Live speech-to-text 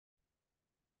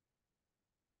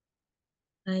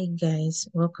Hi guys,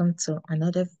 welcome to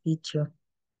another video.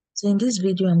 So in this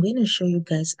video, I'm going to show you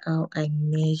guys how I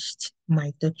merged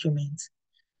my documents.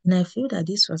 And I feel that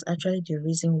this was actually the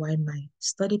reason why my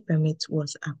study permit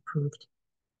was approved,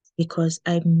 because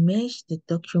I merged the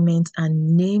documents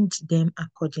and named them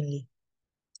accordingly.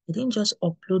 I didn't just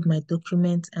upload my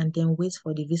document and then wait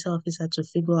for the visa officer to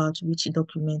figure out which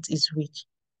document is which.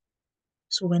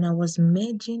 So when I was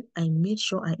merging, I made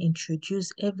sure I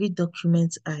introduced every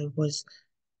document I was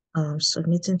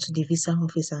submitting to the visa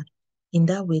officer. In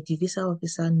that way, the visa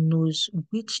officer knows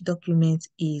which document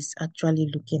is actually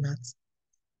looking at.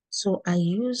 So I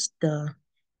use the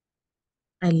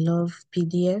I love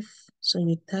PDF. So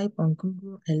you type on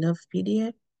Google, I love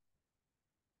PDF.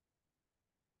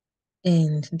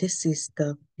 And this is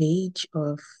the page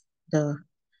of the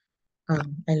I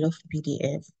love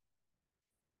PDF.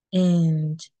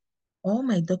 And all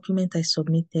my documents I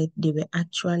submitted, they were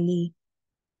actually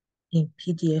in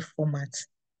PDF format.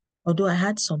 Although I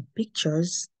had some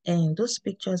pictures, and those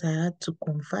pictures I had to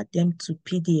convert them to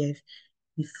PDF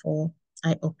before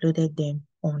I uploaded them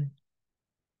on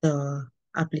the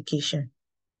application.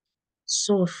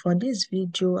 So for this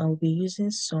video, I'll be using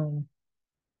some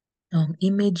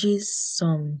images,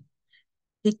 some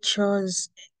pictures,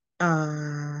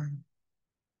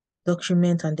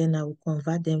 document, and then I will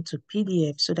convert them to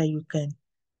PDF so that you can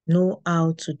know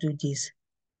how to do this.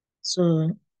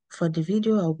 So for the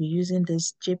video, I'll be using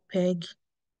this JPEG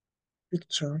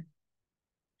picture.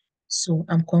 So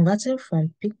I'm converting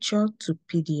from picture to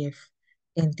PDF,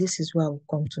 and this is where I will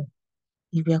come to.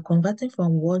 If you are converting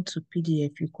from Word to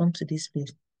PDF, you come to this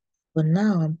page. But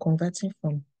now I'm converting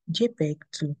from JPEG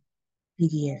to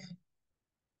PDF.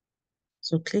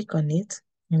 So click on it,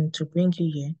 and to bring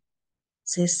you here, it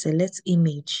says select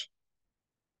image.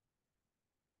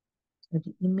 So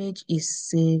the image is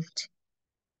saved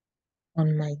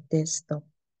on my desktop.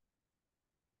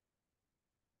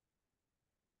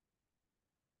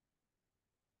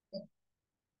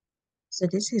 So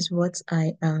this is what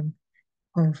I am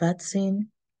converting.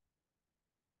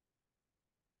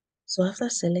 So after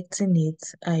selecting it,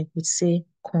 I would say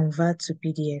convert to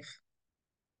PDF.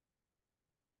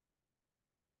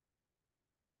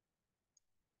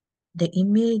 The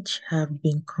image have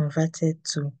been converted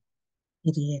to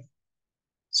PDF.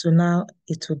 So now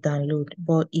it will download.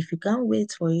 But if you can't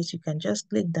wait for it, you can just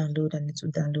click download and it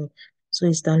will download. So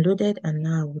it's downloaded, and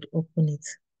now I would open it.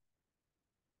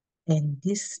 And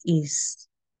this is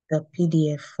the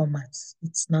PDF format.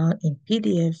 It's now in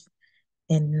PDF.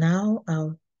 And now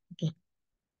okay.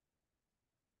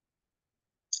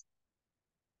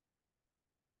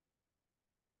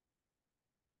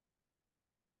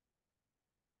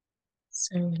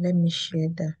 So let me share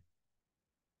that.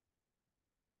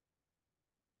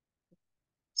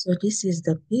 So this is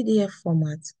the PDF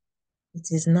format.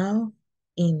 It is now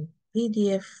in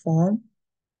PDF form.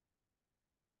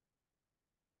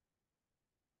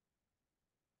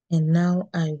 And now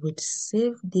I would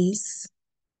save this.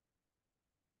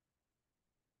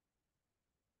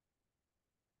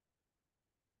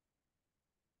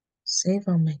 Save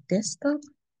on my desktop.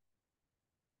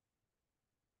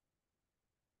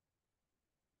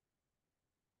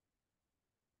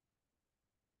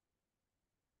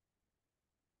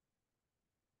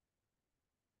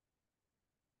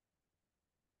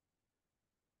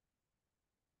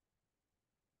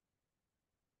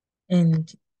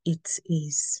 And it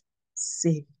is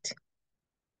saved.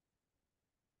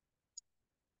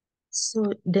 So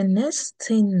the next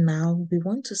thing now, we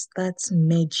want to start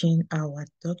merging our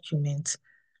documents.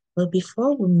 But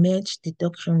before we merge the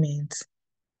documents,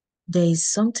 there is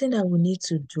something that we need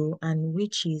to do, and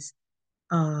which is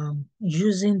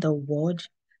using the Word,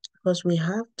 because we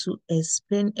have to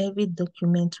explain every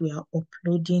document we are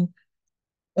uploading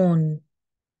on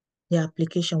the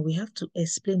application. We have to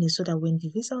explain it so that when the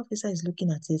visa officer is looking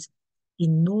at it, he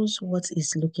knows what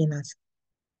he's looking at.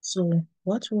 So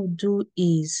what we'll do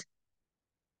is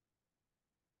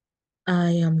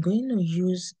I am going to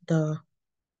use the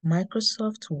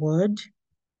Microsoft Word,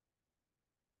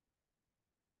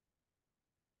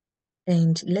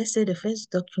 and let's say the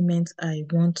first document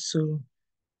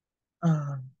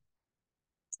um,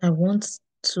 I want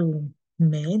to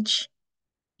merge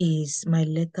is my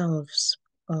letter of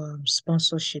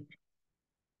sponsorship,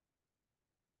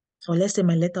 or let's say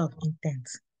my letter of intent.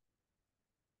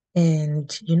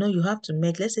 And you have to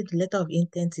make, let's say the letter of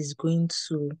intent is going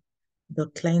to the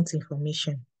client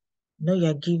information.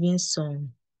 You're giving 4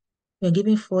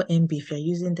 MB if you're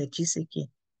using the GCK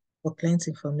for client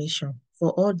information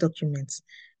for all documents.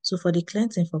 So for the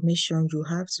client information, you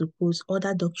have to put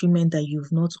other document that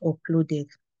you've not uploaded.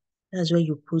 That's where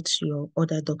you put your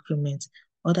other documents.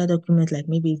 other documents like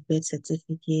maybe birth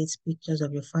certificates, pictures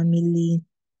of your family,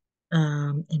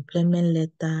 employment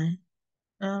letter,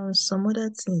 some other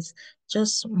things,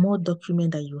 just more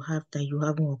document that you have that you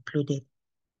haven't uploaded.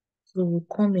 So we'll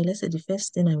come here. Let's say the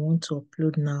first thing I want to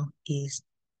upload now is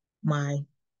my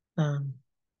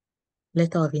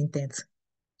letter of intent.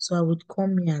 So I would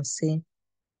come here and say,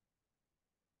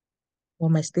 or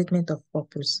my statement of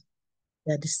purpose,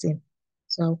 they are the same.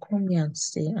 So I'll come here and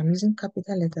say, I'm using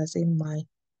capital letters, say my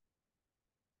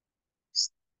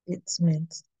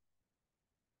statement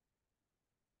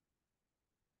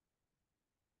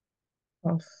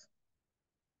of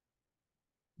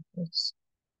purpose.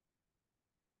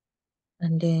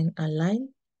 And then align.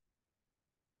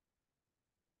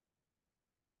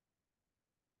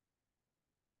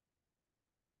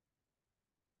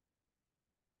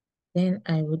 Then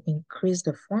I would increase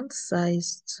the font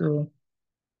size to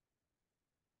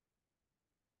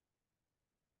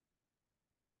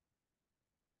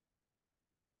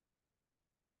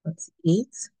 48.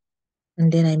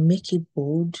 And then I make it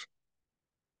bold.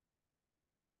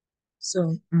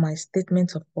 So my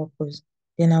statement of purpose,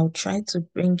 then I'll try to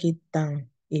bring it down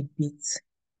a bit.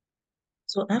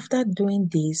 So after doing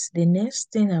this, the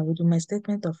next thing I will do, my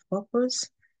statement of purpose,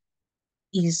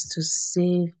 is to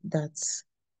save that.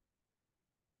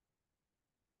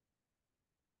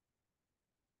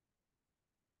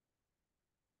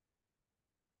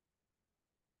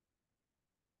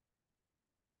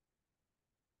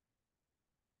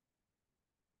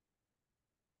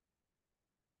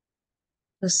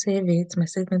 To save it, my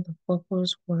statement of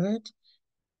purpose word,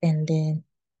 and then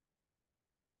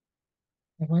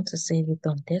I want to save it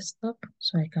on desktop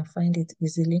so I can find it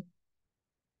easily.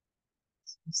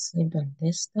 So saved on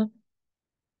desktop,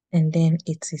 and then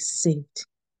it is saved.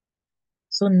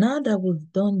 So now that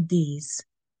we've done this,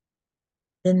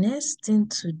 the next thing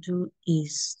to do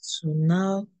is to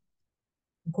now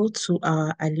go to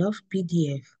our I Love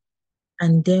PDF,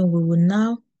 and then we will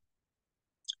now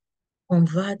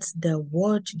convert the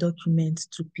Word document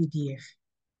to PDF.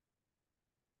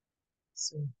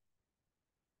 So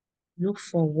look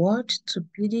for Word to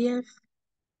PDF.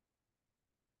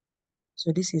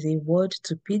 So this is a Word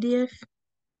to PDF,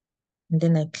 and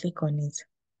then I click on it.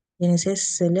 Then it says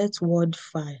select Word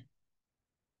file.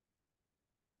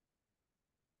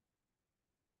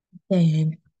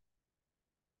 Then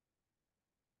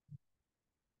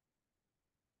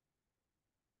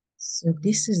so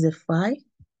this is the file.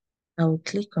 I will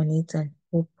click on it and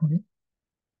open.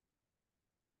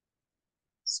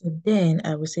 So then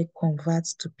I will say convert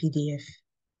to PDF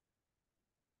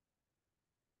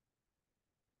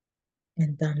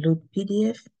and download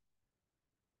PDF.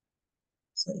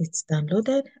 So it's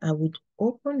downloaded. I would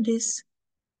open this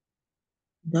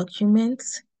document,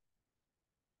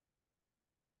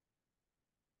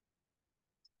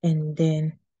 and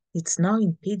then it's now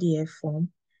in PDF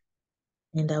form,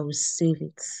 and I will save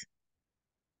it.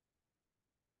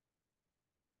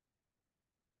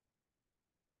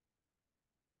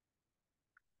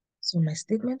 So my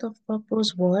statement of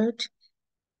purpose Word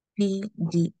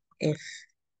PDF,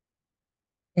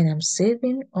 and I'm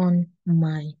saving on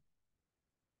my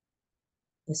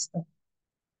desktop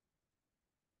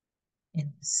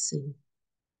and save.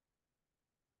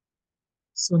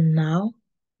 So now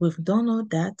we've done all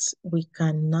that, we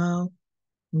can now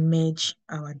merge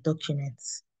our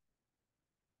documents.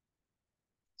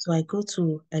 So I go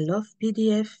to I Love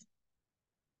PDF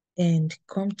and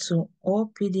come to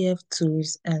all PDF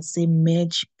tools and say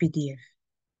merge PDF.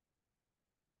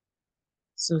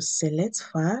 So select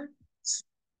file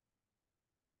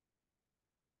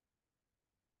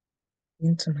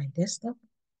into my desktop,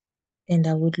 and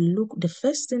I would look, the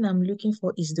first thing I'm looking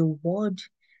for is the word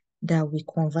that we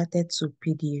converted to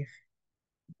PDF,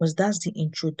 because that's the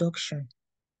introduction.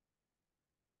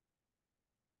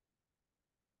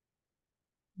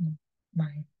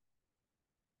 My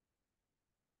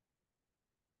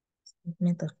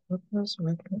statement of purpose,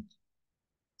 record.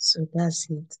 So that's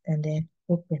it, and then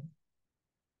open.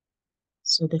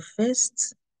 So the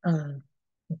first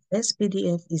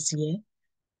PDF is here,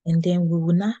 and then we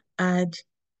will now add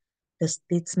the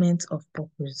statement of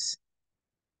purpose.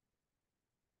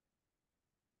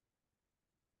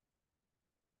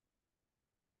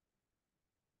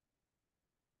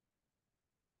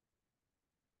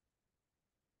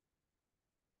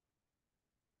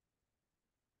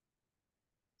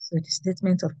 So the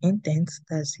statement of intent,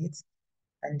 that's it,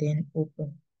 and then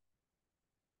open.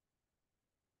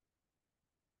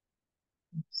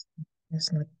 Oops,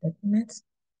 that's not document.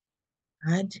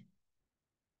 Add.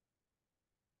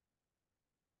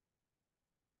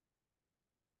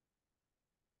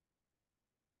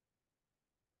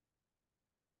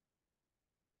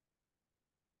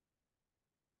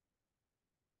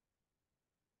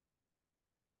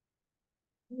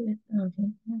 Okay.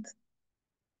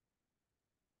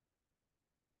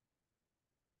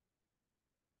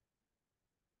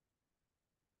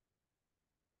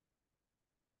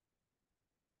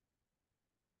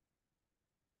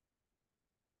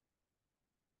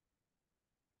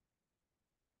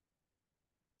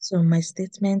 So my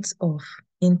statement of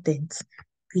intent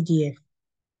PDF,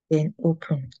 then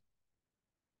open.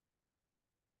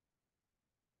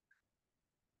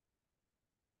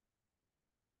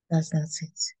 That's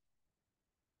it.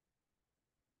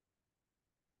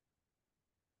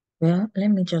 Well, let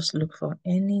me just look for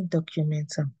any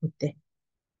documents and put there.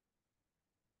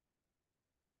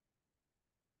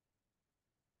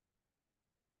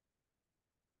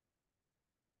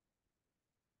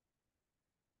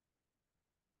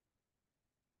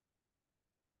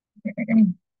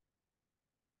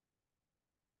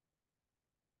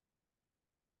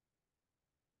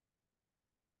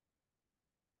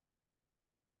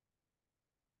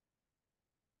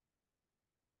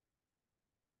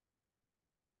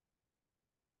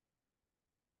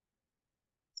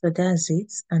 So that's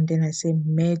it. And then I say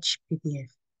merge PDF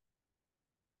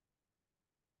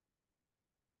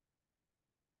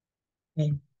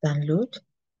and download.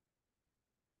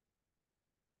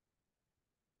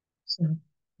 So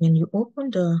when you open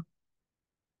the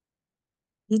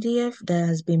PDF that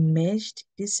has been merged,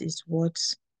 this is what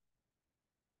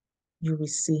you will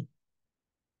see.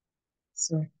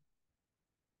 So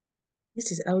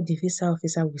this is how the visa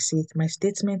officer will see it. My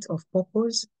statement of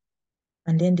purpose.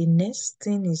 And then the next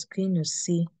thing is going to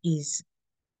see is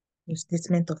your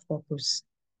statement of purpose.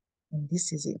 And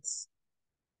this is it.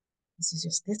 This is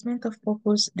your statement of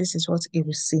purpose. This is what it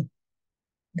will see.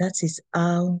 That is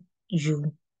how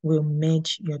you will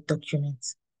merge your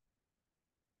documents.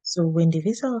 So when the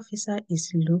visa officer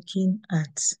is looking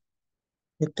at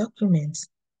the documents,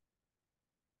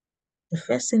 the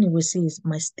first thing he will see is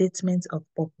my statement of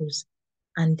purpose.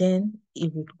 And then he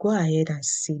would go ahead and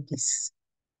see this.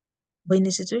 But in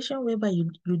a situation whereby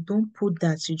you don't put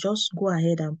that, you just go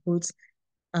ahead and put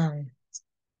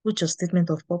your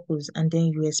statement of purpose, and then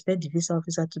you expect the visa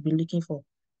officer to be looking for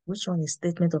which one is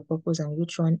statement of purpose and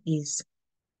which one is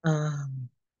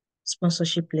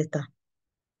sponsorship letter.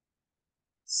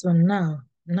 So now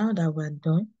that we're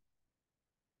done,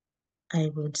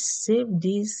 I would save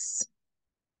this.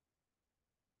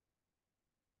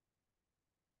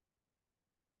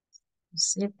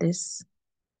 Save this.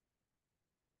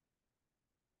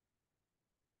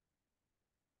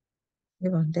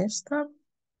 Save on desktop.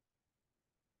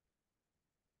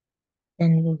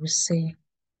 And we will say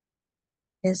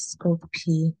SOP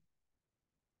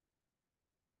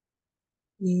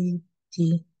PDF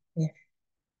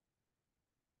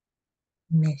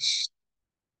mesh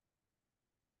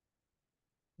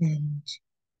and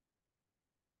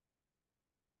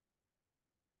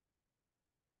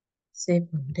save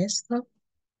on desktop,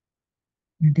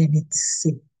 and then it's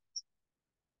saved.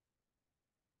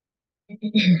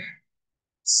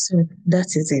 So that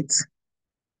is it.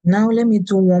 Now let me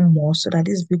do one more so that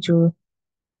this video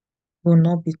will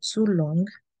not be too long.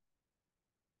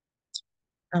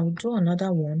 I'll do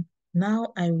another one.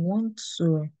 Now I want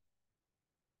to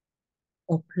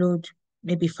upload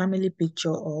maybe family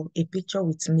picture or a picture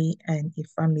with me and a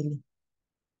family.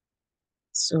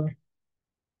 So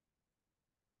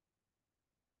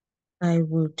I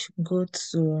would go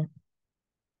to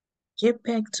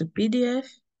JPEG to PDF,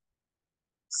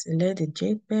 select the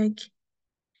JPEG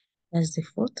as the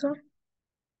photo.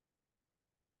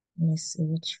 Let me see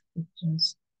which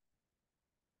pictures.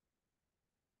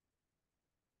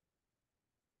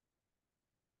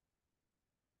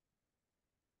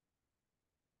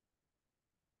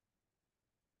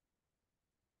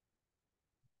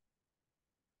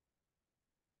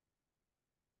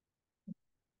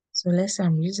 So let's say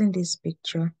I'm using this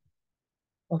picture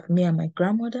of me and my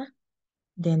grandmother.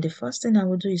 Then the first thing I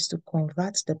will do is to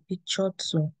convert the picture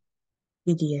to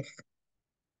PDF.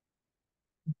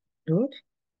 Load.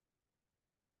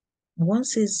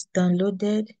 Once it's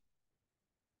downloaded,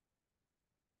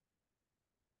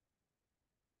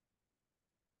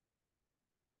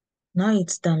 now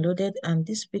it's downloaded, and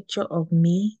this picture of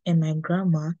me and my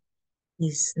grandma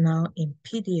is now in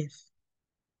PDF.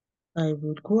 I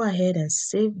would go ahead and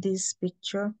save this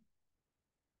picture.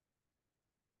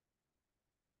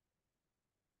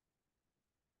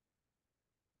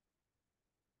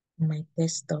 On my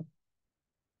desktop,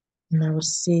 and I will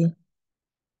say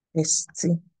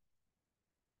Bestie.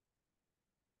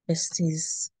 Bestie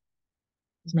is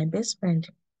my best friend,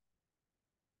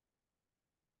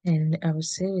 and I will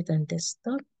save it on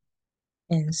desktop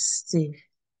and save.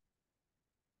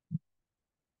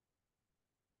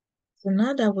 So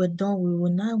now that we're done, we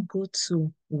will now go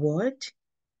to Word,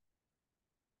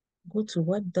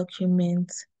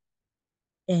 document,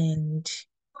 and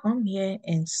come here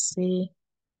and say,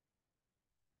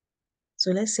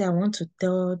 so let's say I want to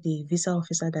tell the visa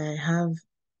officer that I have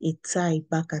a tie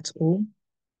back at home,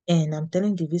 and I'm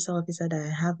telling the visa officer that I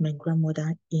have my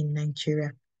grandmother in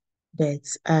Nigeria that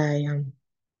I am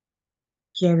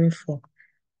caring for.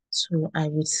 So I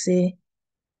would say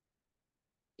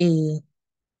a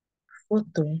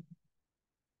photo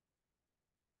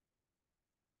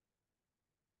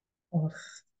of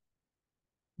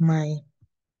my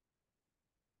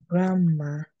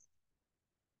grandma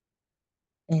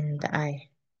and I.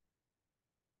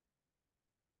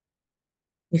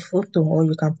 A photo, or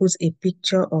you can put a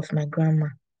picture of my grandma.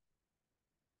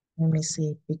 Let me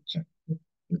see a picture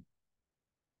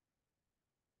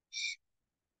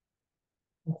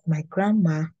of my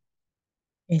grandma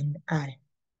and I.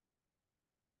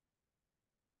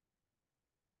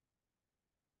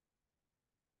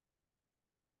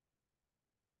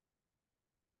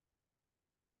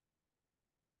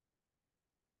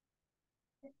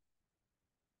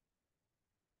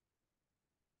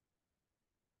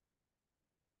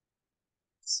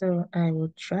 So I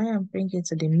will try and bring it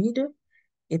to the middle,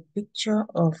 a picture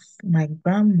of my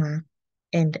grandma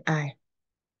and I.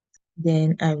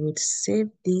 Then I would save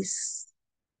this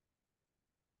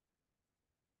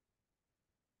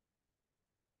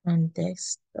on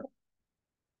desktop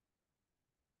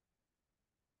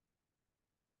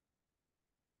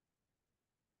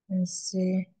and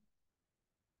say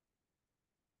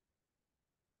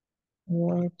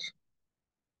Word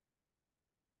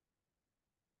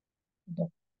doc,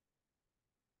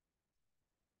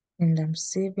 and I'm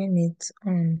saving it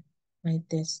on my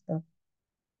desktop.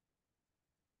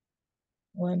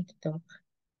 Word doc.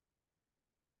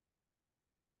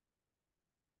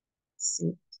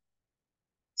 See.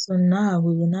 So now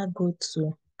we will now go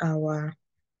to our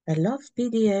I love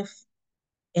PDF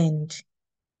and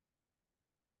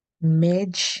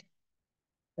merge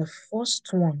the first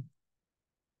one,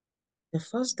 the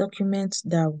first document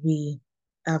that we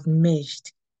have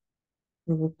merged.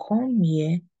 We will come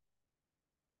here.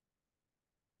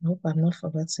 I hope I'm not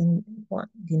forgetting what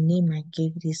the name I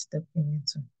gave this document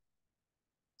to.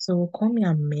 So we'll come here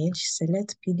and merge,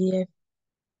 select PDF,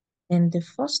 and the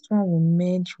first one we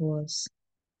merged was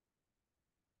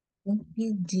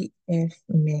PDF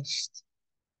merged.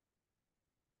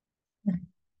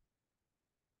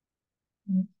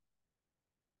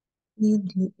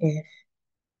 PDF,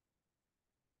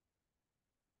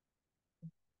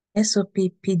 SOP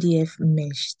PDF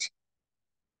merged.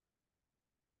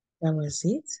 That was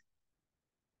it.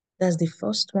 That's the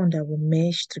first one that we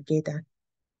merged together.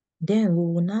 Then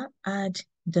we will now add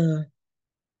the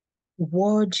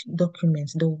Word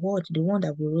document, the one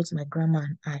that we wrote, my grandma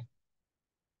and I.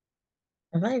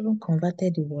 Have I even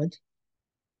converted the Word?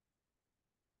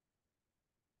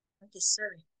 Okay,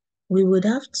 sorry. We would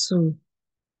have to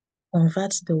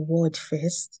convert the Word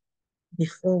first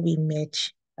before we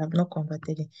merge. I've not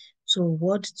converted it. So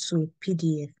Word to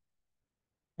PDF.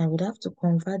 I would have to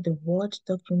convert the Word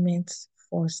document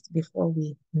first before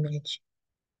we merge.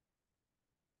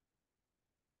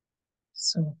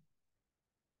 So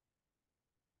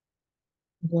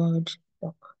Word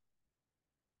doc.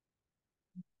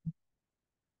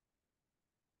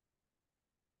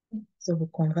 So we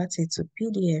convert it to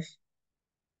PDF.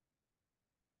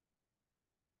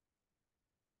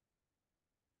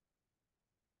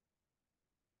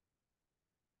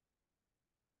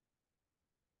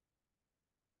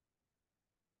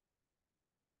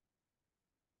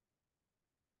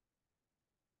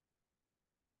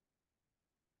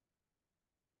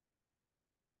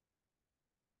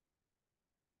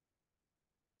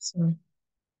 So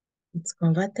it's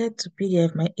converted to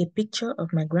PDF, a picture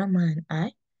of my grandma and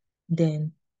I.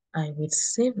 Then I would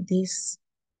save this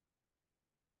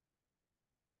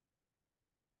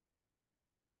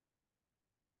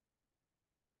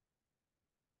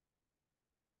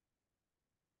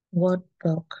Word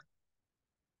doc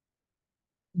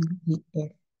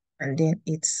PDF, and then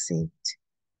it's saved.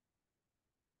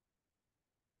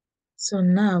 So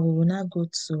now we will now go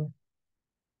to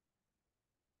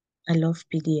I love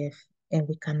PDF, and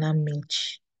we can now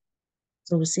merge.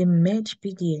 So we say merge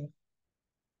PDF,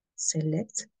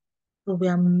 select. So we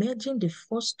are merging the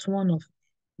first one of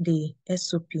the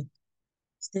SOP,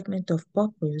 statement of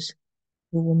purpose.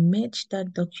 We will merge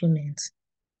that document,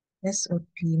 SOP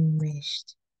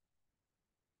merged.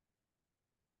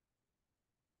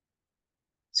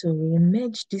 So we will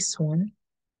merge this one,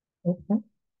 open.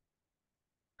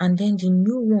 And then the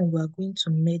new one we are going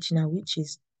to merge now, which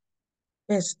is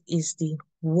first is the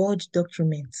Word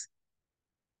document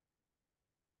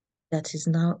that is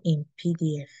now in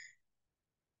PDF.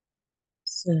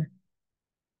 So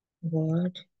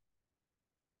Word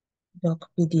doc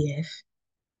PDF,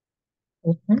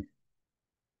 open.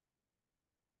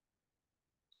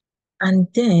 And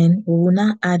then we will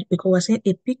now add, because we're saying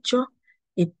a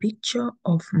picture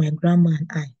of my grandma and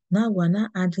I. Now we're now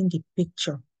adding the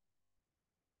picture.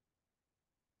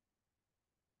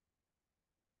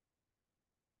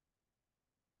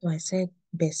 So I said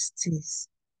besties.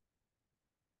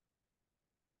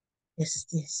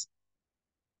 Besties.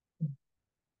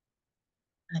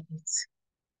 Add it.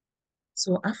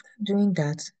 So after doing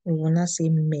that, we will now say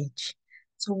merge.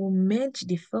 So we'll merge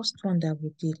the first one that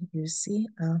we did. You see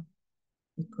how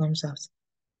it comes out.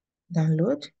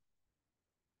 Download.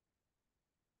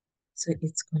 So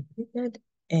it's completed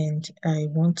and I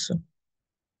want to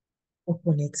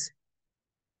open it.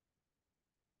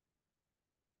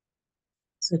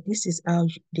 So this is how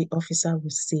the officer will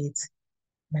see it.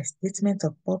 My statement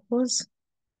of purpose,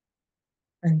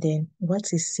 and then what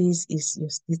he sees is your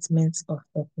statement of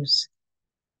purpose.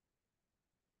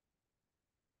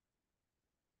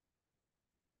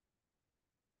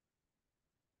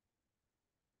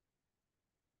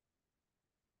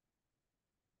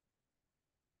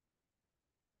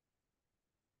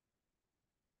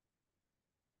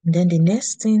 And then the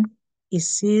next thing he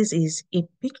sees is a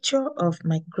picture of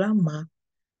my grandma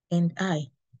and I.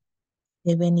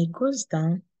 Then when he goes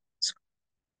down,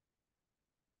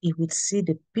 he would see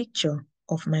the picture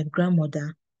of my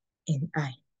grandmother and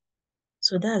I.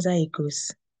 So that's how it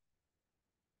goes.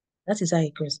 That is how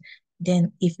it goes.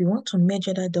 Then if you want to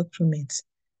measure that document,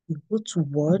 you go to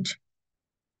Word,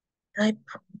 type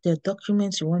the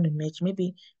documents you want to merge.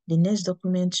 Maybe the next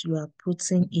document you are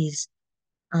putting is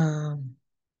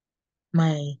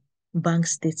my bank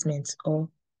statement, or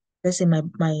let's say my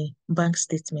bank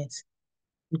statement.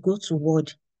 You go to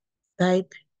Word,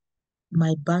 type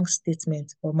my bank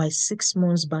statement or my 6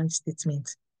 months bank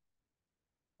statement,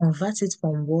 convert it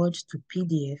from Word to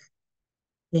PDF,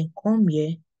 then come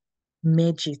here,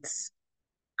 merge it.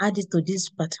 Add it to this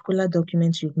particular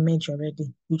document you've merged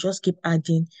already. You just keep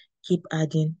adding,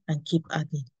 and keep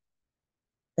adding.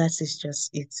 That is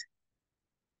just it.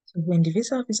 So when the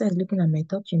visa officer is looking at my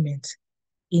document,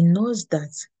 he knows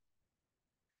that,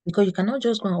 because you cannot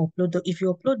just go and upload. If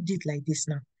you upload it like this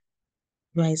now,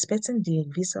 you are expecting the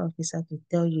visa officer to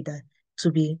tell you that,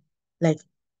 to be like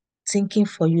thinking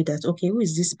for you that, okay, who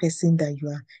is this person that you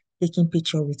are taking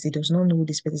picture with? He does not know who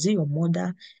this person is. It your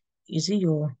mother? Is it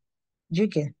your, you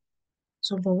get?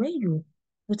 So, but when you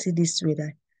put it this way,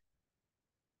 that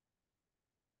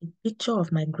a picture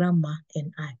of my grandma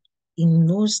and I, he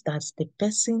knows that the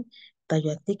person that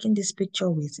you are taking this picture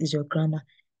with is your grandma,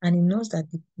 and he knows that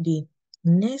the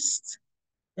next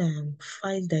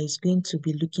file that is going to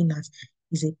be looking at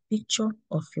is a picture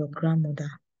of your grandmother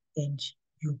and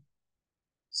you.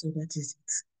 So that is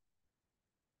it.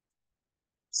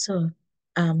 So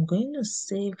I'm going to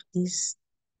save this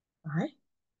file.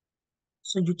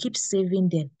 So you keep saving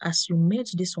them. As you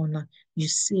merge this one now, you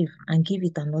save and give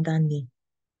it another name.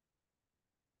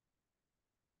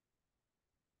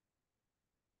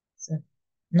 So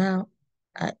now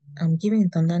I'm giving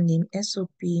it another name, SOP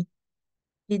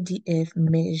PDF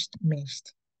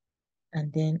merged,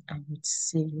 and then I would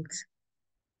save it.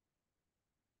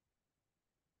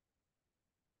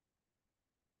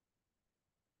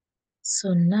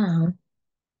 So now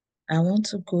I want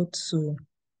to go to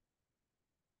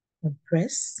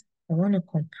compress. I want to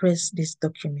compress this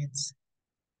document.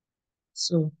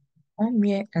 So come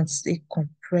here and say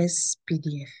compress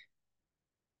PDF.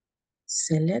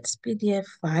 Select PDF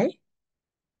file,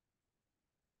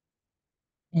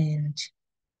 and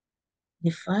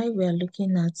the file we are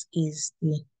looking at is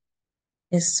the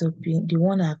SOP, the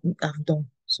one I've done.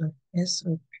 So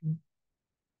SOP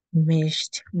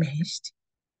meshed,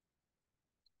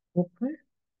 open,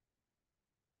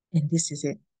 and this is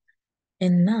it.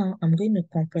 And now I'm going to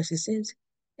compress. It says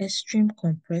extreme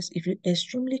compress. If you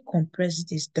extremely compress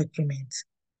this document,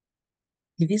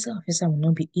 the visa officer will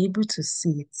not be able to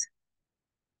see it.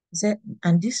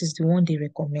 And this is the one they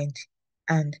recommend.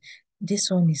 And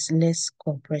this one is less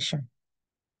compression.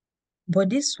 But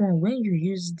this one, when you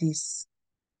use this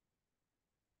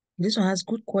one has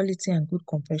good quality and good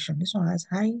compression. This one has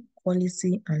high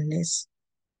quality and less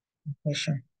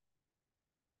compression.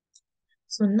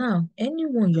 So now,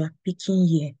 anyone you are picking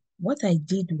here, what I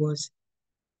did was,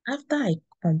 after I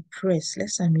compress,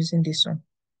 let's say I'm using this one,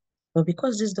 but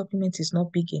because this document is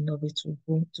not big enough, it will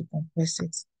go to compress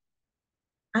it.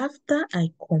 After I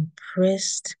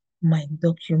compressed my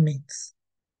documents,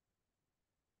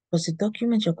 because the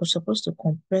document you're supposed to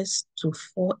compress to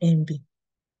 4 MB.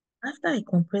 After I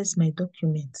compressed my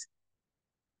document,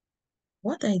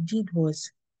 what I did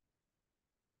was,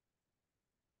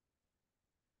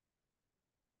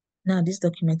 now this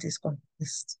document is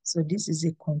compressed. So this is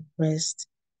a compressed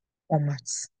format.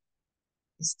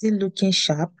 It's still looking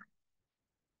sharp.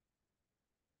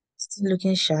 Still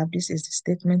looking sharp. This is the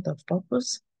statement of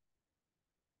purpose.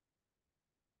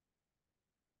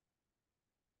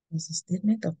 This is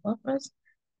statement of purpose.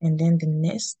 And then the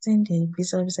next thing, the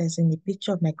visa officer is in the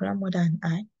picture of my grandmother and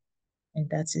I, and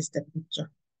that is the picture.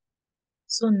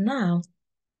 So now,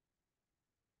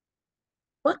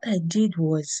 what I did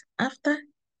was, after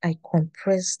I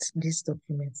compressed this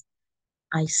document,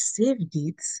 I saved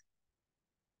it.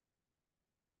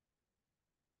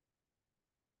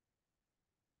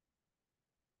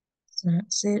 So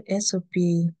say SOP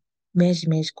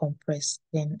merge compress,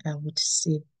 then I would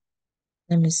save.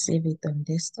 Let me save it on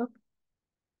desktop.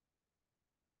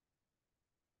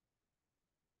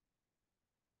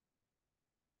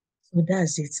 So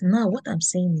that's it. Now what I'm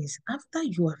saying is, after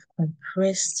you have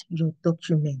compressed your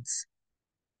documents,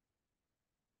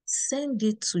 send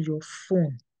it to your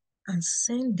phone and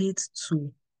send it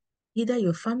to either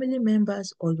your family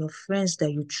members or your friends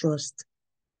that you trust.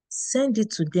 Send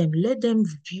it to them. Let them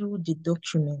view the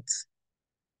document.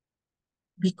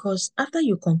 Because after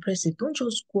you compress it, don't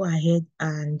just go ahead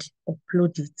and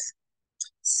upload it.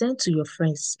 Send to your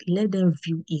friends. Let them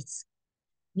view it.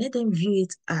 Let them view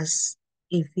it as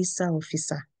a visa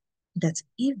officer. That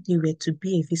if they were to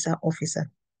be a visa officer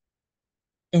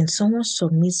and someone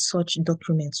submits such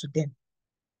document to them,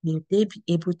 will they be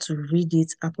able to read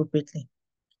it appropriately?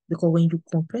 Because when you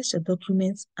compress your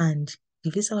documents and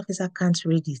the visa officer can't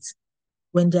read it,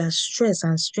 when they are stressed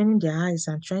and straining their eyes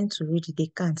and trying to read it, they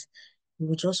can't. They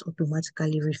will just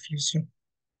automatically refuse you.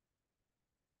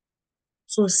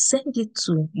 So send it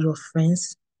to your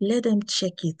friends, let them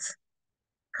check it.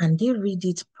 Can they read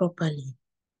it properly?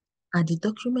 Are the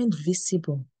documents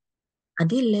visible? Are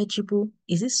they legible?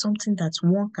 Is it something that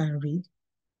one can read?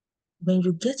 When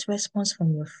you get response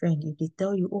from your friend, if they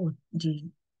tell you, oh, the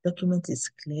document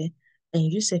is clear,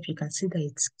 and you say you can see that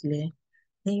it's clear,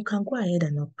 then you can go ahead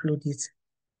and upload it.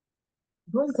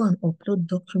 Don't go and upload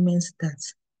documents that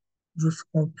you've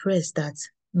compressed that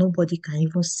nobody can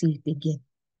even see it again.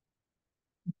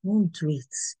 Don't do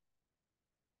it.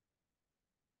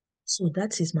 So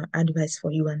that is my advice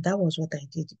for you, and that was what I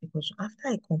did, because after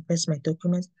I compressed my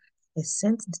documents, I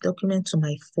sent the document to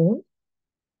my phone,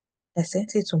 I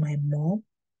sent it to my mom,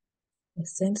 I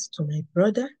sent it to my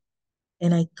brother,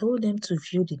 and I told them to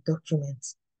view the document.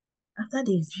 After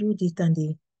they viewed it and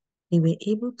they were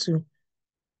able to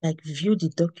view the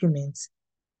document,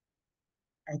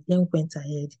 I then went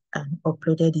ahead and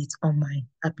uploaded it on my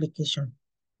application,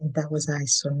 and that was how I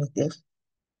submitted.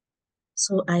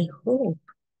 So I hope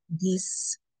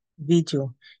this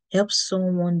video helps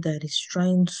someone that is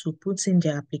trying to put in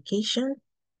their application,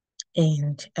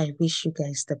 and I wish you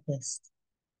guys the best.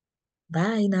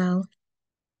 Bye now.